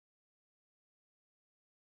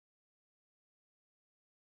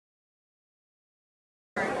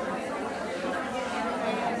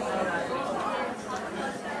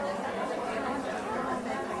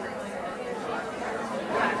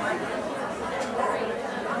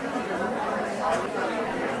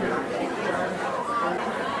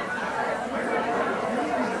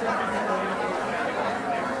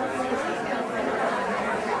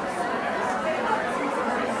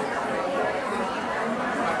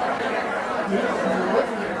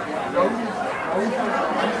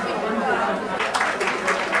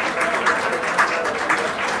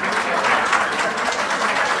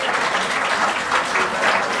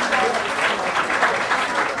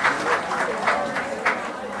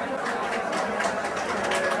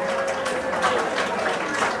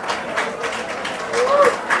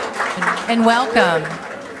and welcome.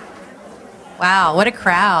 Wow, what a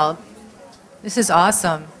crowd. This is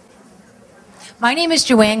awesome. My name is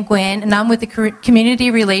Joanne Gwynn, and I'm with the Community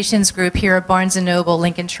Relations Group here at Barnes & Noble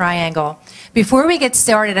Lincoln Triangle. Before we get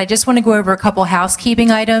started, I just want to go over a couple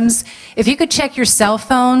housekeeping items. If you could check your cell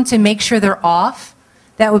phone to make sure they're off,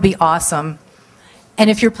 that would be awesome. And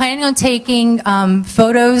if you're planning on taking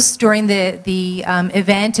photos during the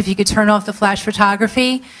event, if you could turn off the flash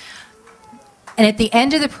photography. And at the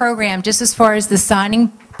end of the program, just as far as the signing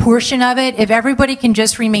portion of it, if everybody can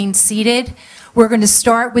just remain seated, we're going to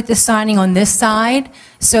start with the signing on this side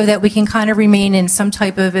so that we can kind of remain in some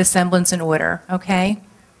type of a semblance and order, okay?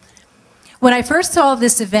 When I first saw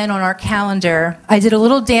this event on our calendar, I did a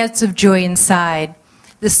little dance of joy inside.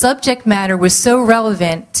 The subject matter was so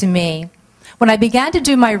relevant to me. When I began to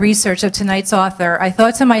do my research of tonight's author, I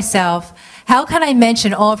thought to myself, how can I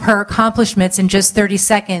mention all of her accomplishments in just 30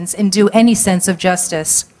 seconds and do any sense of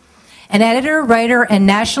justice? An editor, writer, and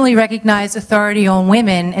nationally recognized authority on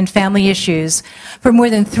women and family issues. For more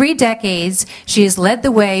than 3 decades, she has led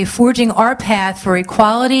the way, forging our path for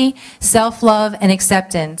equality, self-love, and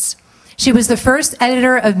acceptance. She was the first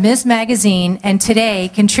editor of Ms. Magazine and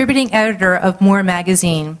today contributing editor of More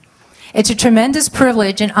Magazine. It's a tremendous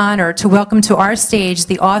privilege and honor to welcome to our stage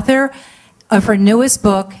the author of her newest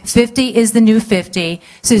book, 50 is the New 50,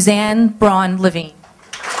 Suzanne Braun Levine.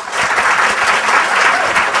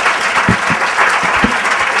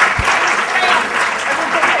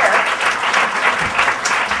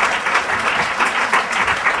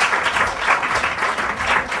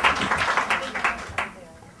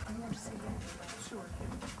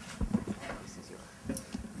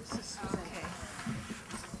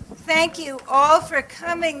 Thank you all for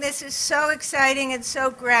coming. This is so exciting and so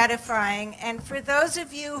gratifying. And for those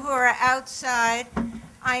of you who are outside,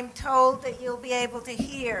 I'm told that you'll be able to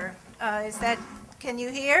hear. Can you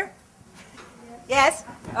hear? Yes?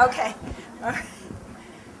 Okay.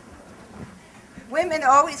 Women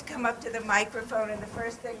always come up to the microphone and the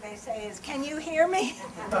first thing they say is, "Can you hear me?"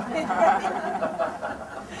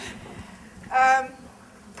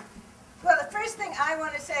 Well, the first thing I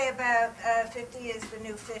want to say about 50 is the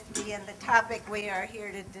new 50 and the topic we are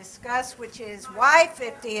here to discuss, which is why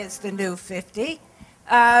 50 is the new 50,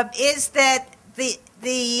 is that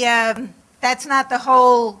that's not the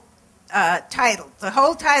whole title. The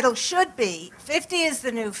whole title should be 50 is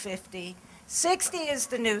the new 50, 60 is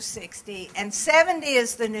the new 60, and 70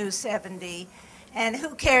 is the new 70, and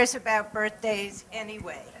who cares about birthdays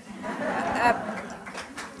anyway?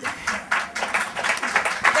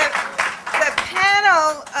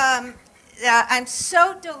 I'm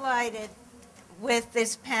so delighted with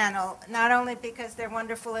this panel, not only because they're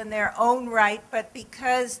wonderful in their own right, but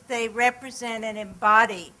because they represent and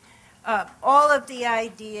embody all of the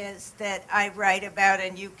ideas that I write about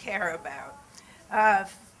and you care about.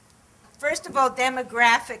 First of all,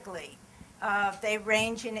 demographically, they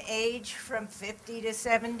range in age from 50 to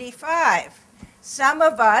 75. Some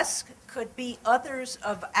of us could be others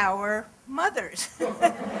of our mothers.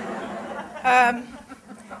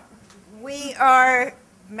 We are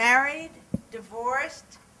married,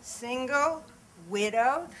 divorced, single,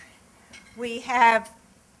 widowed. We have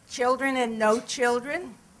children and no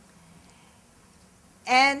children.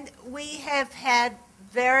 And we have had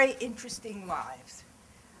very interesting lives.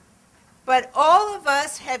 But all of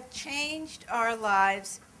us have changed our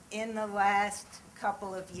lives in the last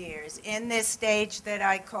couple of years, in this stage that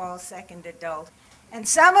I call second adult. And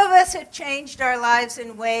some of us have changed our lives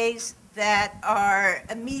in ways that are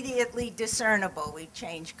immediately discernible. We've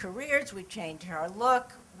changed careers, we've changed our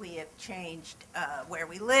look, we have changed where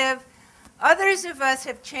we live. Others of us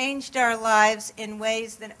have changed our lives in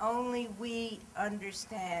ways that only we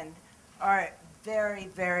understand are very,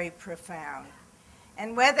 very profound.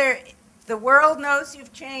 And whether the world knows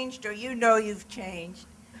you've changed or you know you've changed,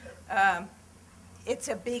 it's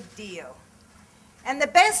a big deal. And the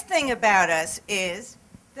best thing about us is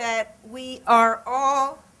that we are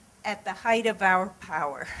all at the height of our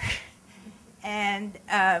power. And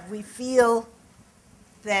we feel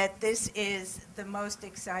that this is the most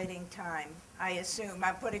exciting time, I assume.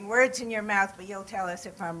 I'm putting words in your mouth, but you'll tell us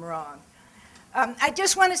if I'm wrong. I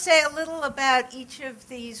just want to say a little about each of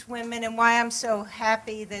these women and why I'm so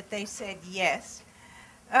happy that they said yes.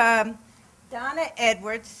 Donna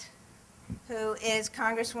Edwards, who is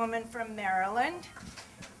Congresswoman from Maryland,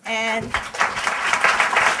 and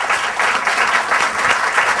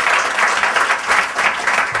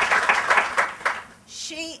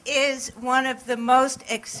she is one of the most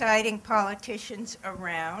exciting politicians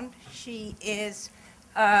around. She is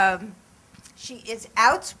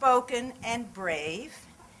outspoken and brave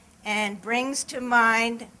and brings to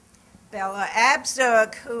mind Bella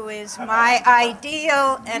Abzug, who is my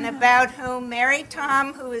ideal and about whom Mary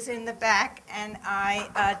Tom, who is in the back, and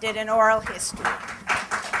I did an oral history.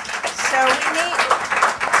 So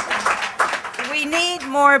we need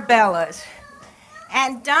more Bellas.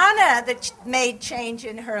 And Donna, that made change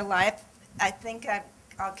in her life, I think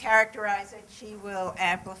I'll characterize it, she will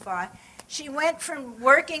amplify. She went from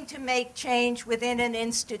working to make change within an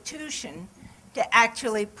institution to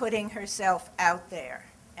actually putting herself out there.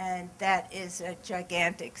 And that is a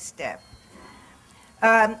gigantic step.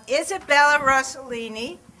 Isabella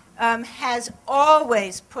Rossellini has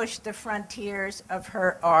always pushed the frontiers of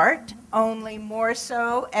her art, only more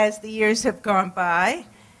so as the years have gone by.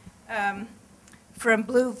 From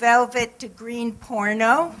blue velvet to green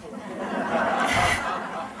porno.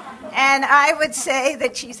 And I would say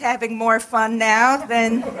that she's having more fun now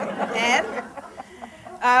than then.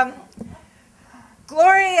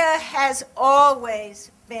 Gloria has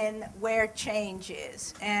always been where change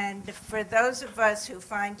is. And for those of us who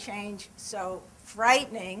find change so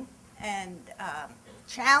frightening and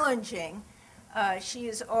challenging, she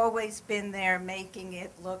has always been there making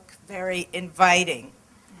it look very inviting.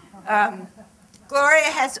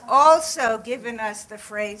 Gloria has also given us the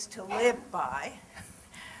phrase to live by,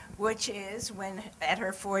 which is when at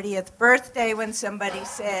her 40th birthday when somebody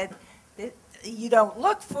said, "You don't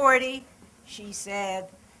look 40," she said,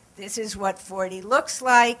 "This is what 40 looks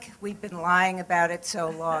like. We've been lying about it so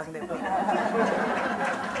long that we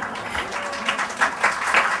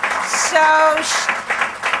So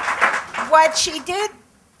what she did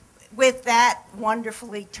with that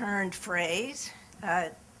wonderfully turned phrase,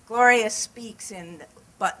 Gloria speaks in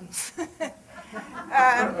buttons,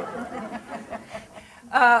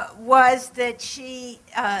 was that she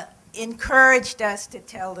encouraged us to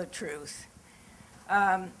tell the truth.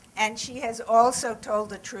 And she has also told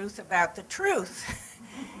the truth about the truth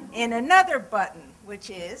in another button, which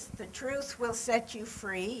is, the truth will set you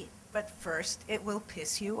free, but first it will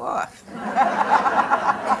piss you off.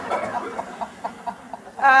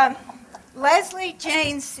 Lesley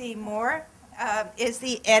Jane Seymour is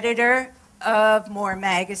the editor of More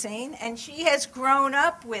Magazine, and she has grown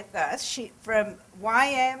up with us. From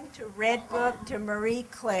YM to Red Book to Marie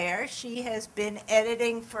Claire, she has been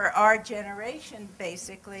editing for our generation,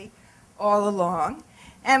 basically, all along.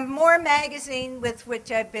 And More Magazine, with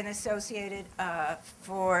which I've been associated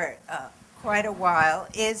for quite a while,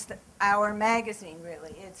 is our magazine,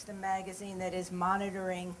 really. It's the magazine that is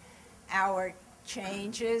monitoring our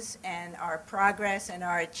changes and our progress and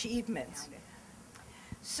our achievements.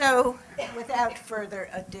 So, without further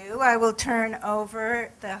ado, I will turn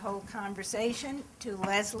over the whole conversation to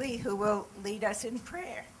Lesley, who will lead us in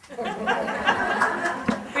prayer. We're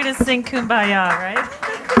going to sing Kumbaya, right?